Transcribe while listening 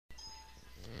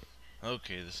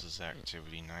Okay, this is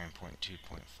activity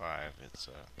 9.2.5. It's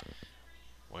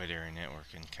a wide area network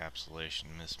encapsulation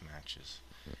mismatches.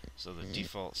 So the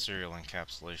default serial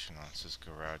encapsulation on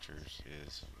Cisco routers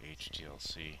is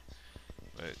HDLC,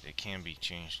 but it can be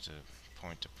changed to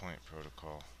point-to-point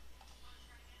protocol.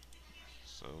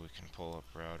 So we can pull up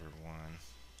router 1,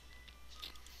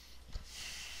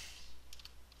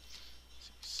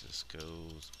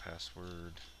 Cisco's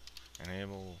password,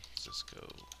 enable Cisco.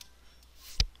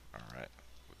 Alright,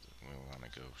 we want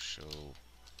to go show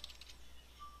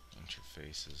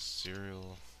interfaces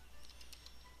serial.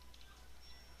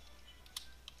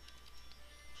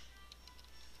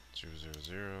 Zero, zero,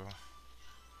 zero.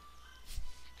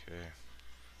 Okay,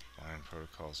 line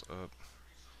protocols up.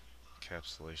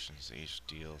 Encapsulation is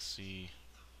HDLC.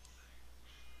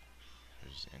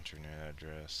 Here's the internet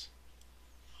address.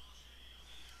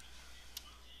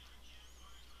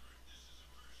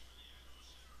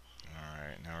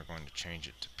 Alright, now we're going to change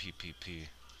it to PPP.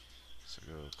 So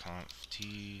go conf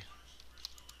t,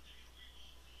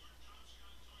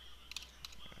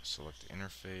 select the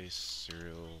interface,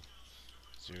 serial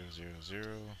 000,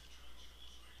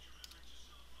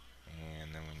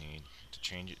 and then we need to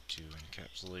change it to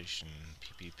encapsulation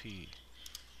PPP.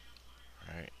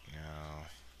 Alright, now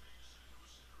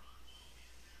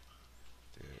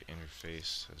the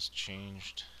interface has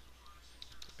changed.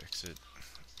 Exit,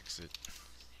 exit.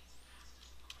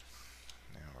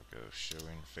 Now we'll go show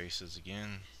interfaces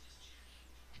again.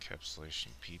 Encapsulation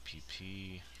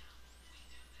PPP.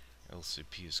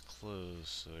 LCP is closed,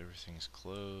 so everything's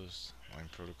closed. Line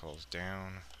protocol is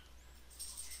down.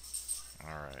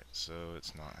 Alright, so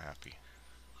it's not happy.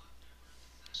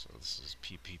 So this is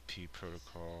PPP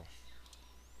protocol.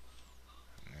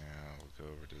 Now we'll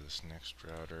go over to this next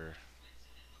router.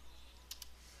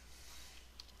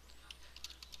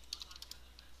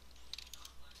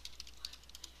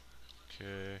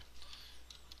 Okay.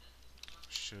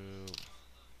 Show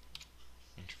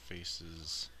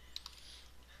interfaces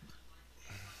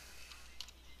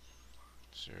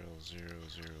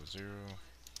 0000.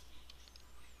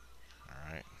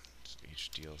 Alright, it's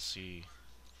HDLC.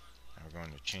 Now we're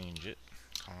going to change it.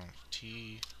 Conf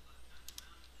T.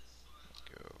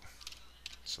 Go.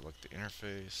 Select the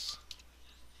interface.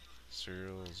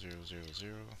 Serial 000.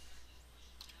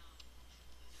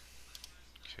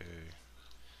 Okay.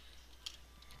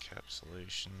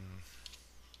 Encapsulation.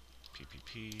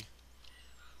 PPP.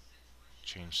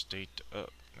 Change state to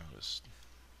up. Notice.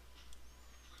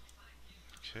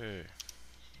 Okay.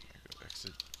 Go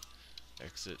exit.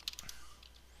 Exit.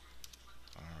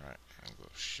 Alright. I'll go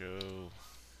show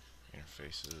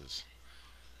interfaces.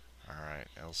 Alright.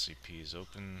 LCP is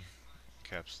open.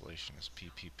 Encapsulation is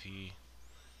PPP.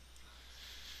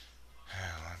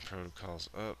 Line protocols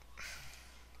up.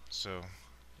 So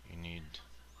you need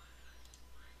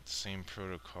the same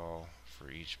protocol for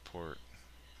each port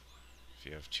if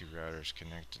you have two routers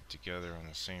connected together on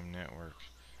the same network.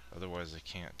 Otherwise they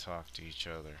can't talk to each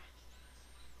other.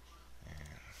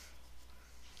 And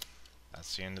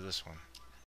that's the end of this one.